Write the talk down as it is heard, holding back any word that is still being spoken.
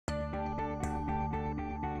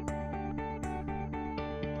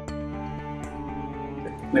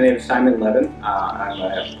My name is Simon Levin. I'm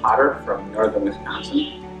a potter from northern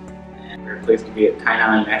Wisconsin, and we're pleased to be at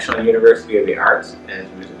Taiwan National University of the Arts as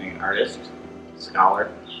a visiting artist, scholar,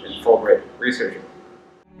 and Fulbright researcher.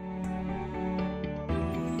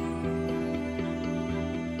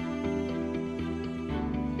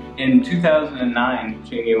 In 2009,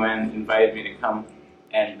 Jing Yuan invited me to come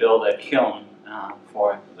and build a kiln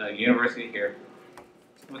for the university here.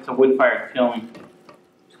 It's a wood-fired kiln.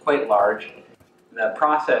 It's quite large. The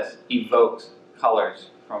process evokes colors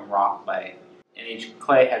from raw clay, and each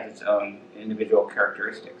clay has its own individual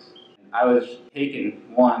characteristics. I was taken,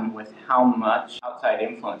 one, with how much outside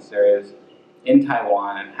influence there is in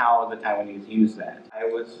Taiwan and how the Taiwanese use that. I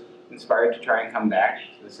was inspired to try and come back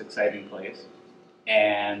to this exciting place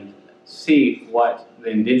and see what the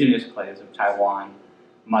indigenous clays of Taiwan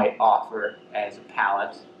might offer as a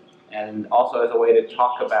palette, and also as a way to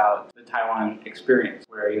talk about the Taiwan experience,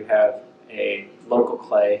 where you have a local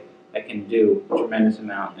clay that can do a tremendous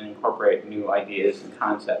amount and incorporate new ideas and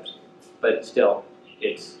concepts, but still,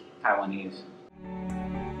 it's Taiwanese.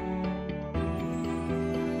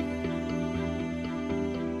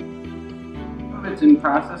 Some of it's in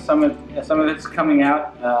process, some of it's coming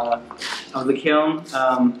out of the kiln.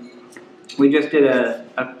 We just did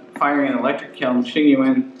a firing an electric kiln. Jing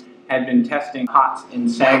Yuan had been testing pots in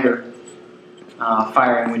Sager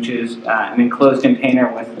firing, which is an enclosed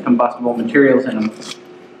container with combustible materials in them.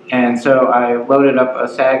 And so I loaded up a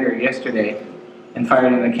Sager yesterday and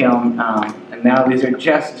fired in the kiln, and now these are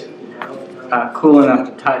just cool enough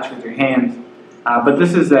to touch with your hands. But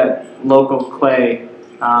this is that local clay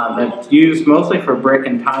that's used mostly for brick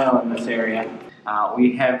and tile in this area.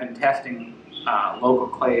 We have been testing local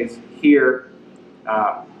clays here,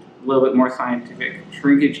 a little bit more scientific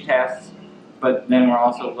shrinkage tests, but then we're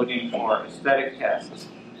also looking for aesthetic tests.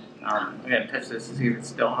 I'm going to touch this to see if it's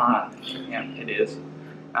still hot. Yeah, it is.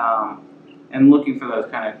 And looking for those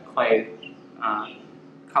kind of clay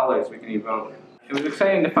colors we can evoke. It was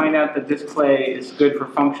exciting to find out that this clay is good for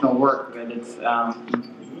functional work, that it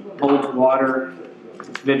holds water,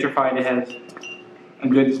 it's vitrified, it has a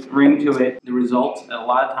good ring to it. The result a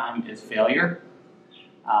lot of times is failure.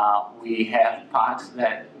 We have pots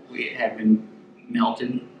that have been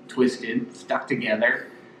melted, twisted, stuck together,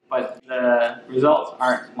 but the results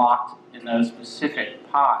aren't locked in those specific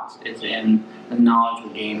pots. It's in the knowledge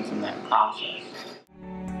we gain from that process.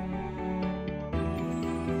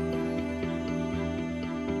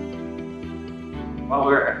 Well,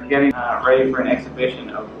 we're getting ready for an exhibition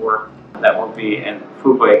of work that will be in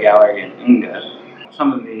Fulbright Gallery in Inga.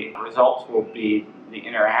 Some of the results will be the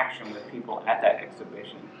interaction with people at that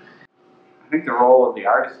exhibition. I think the role of the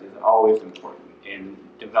artist is always important in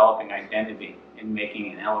developing identity, in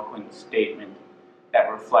making an eloquent statement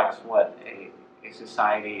that reflects what a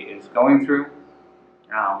society is going through,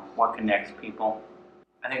 what connects people.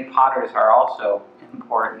 I think potters are also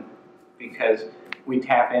important because we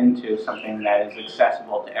tap into something that is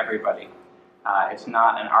accessible to everybody. It's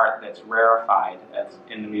not an art that's rarefied, that's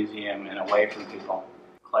in the museum and away from people.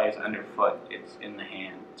 Clay is underfoot, it's in the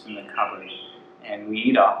hand, it's in the cupboard, and we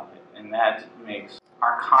eat off of it, and that makes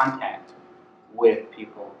our contact with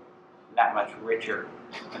people that much richer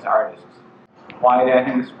as artists. Why do I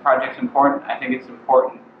think this project's important? I think it's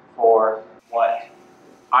important for what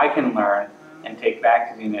I can learn and take back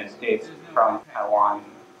to the United States from Taiwan,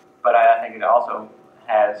 but I think it also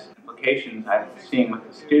has implications I've seen with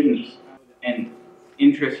the students and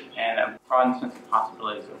interest and a broad sense of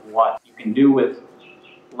possibilities of what you can do with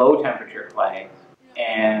low temperature clay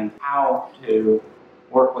and how to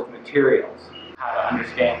work with materials, how to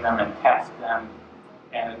understand them and test them,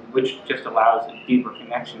 and which just allows a deeper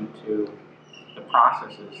connection to the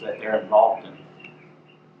processes that they're involved in.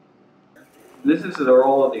 This is the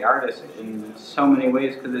role of the artist in so many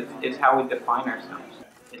ways because it's how we define ourselves.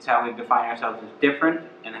 It's how we define ourselves as different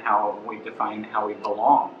and how we define how we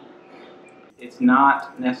belong. It's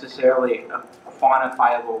not necessarily a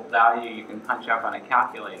quantifiable value you can punch up on a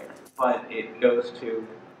calculator, but it goes to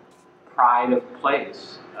pride of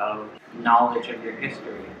place, of knowledge of your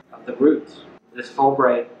history, of the roots. This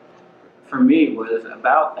Fulbright, for me, was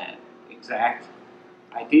about that exact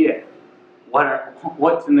idea.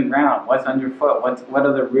 What's in the ground? What's underfoot? What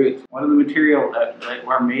are the roots? What are the material that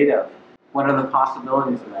we're made of? What are the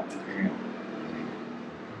possibilities of that material?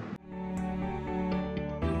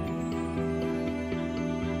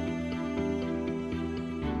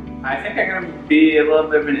 I think I'm going to be a little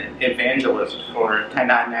bit of an evangelist for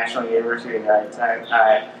Taiwan National University of the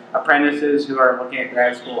Arts. Apprentices who are looking at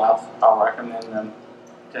grad school, I'll recommend them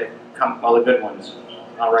to come, well, the good ones,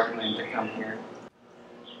 I'll recommend to come here.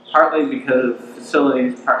 Partly because of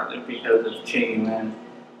facilities, partly because of Jing Yuan,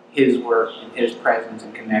 his work and his presence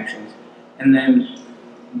and connections. And then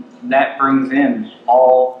that brings in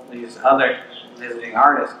all these other visiting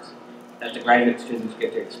artists that the graduate students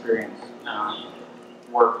get to experience,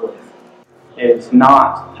 work with. It's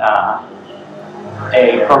not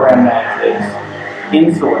a program that is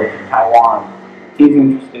insular to Taiwan. He's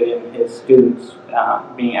interested in his students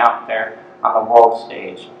being out there on the world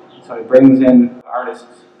stage. So he brings in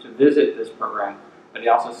artists to visit this program, but he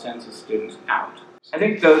also sends his students out. I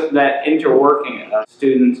think that interworking of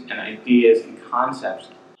students and ideas and concepts,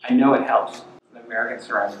 I know it helps the American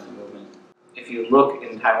ceramics movement. If you look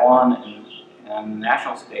in Taiwan and on the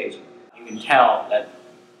national stage, you can tell that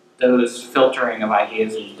those filtering of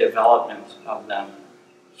ideas and development of them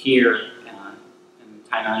here in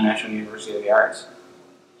Tainan National University of the Arts,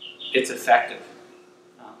 it's effective.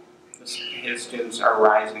 His students are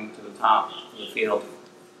rising to the top of the field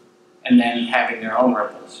and then having their own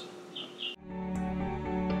ripples.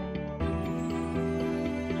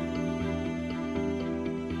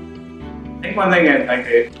 I think one thing I'd like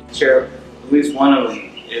to share, at least one of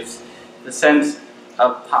them, is the sense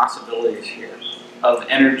of possibilities here, of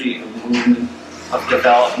energy, of movement, of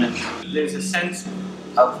development. There's a sense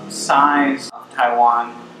of size of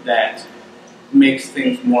Taiwan that makes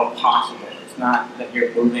things more possible. It's not that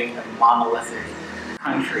you're moving a monolithic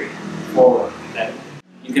country forward, that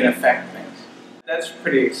you can affect things. That's a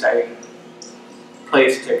pretty exciting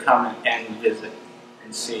place to come and visit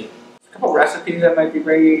and see. A couple recipes I might be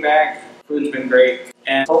bringing back. Food's been great.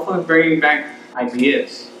 And hopefully bringing back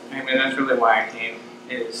ideas. I mean, that's really why I came,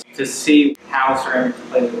 is to see how ceramics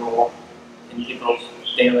plays a role in people's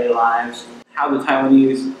daily lives, how the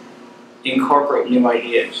Taiwanese incorporate new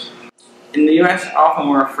ideas. In the US, often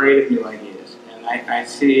we're afraid of new ideas, and I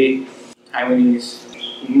see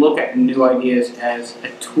Taiwanese look at new ideas as a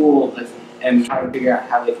tool and try to figure out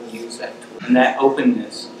how they can use that tool. And that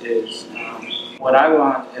openness is what I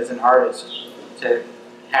want as an artist to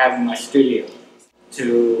have in my studio,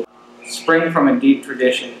 to spring from a deep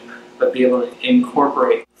tradition, but be able to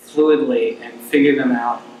incorporate fluidly and figure them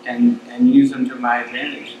out and use them to my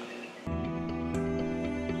advantage.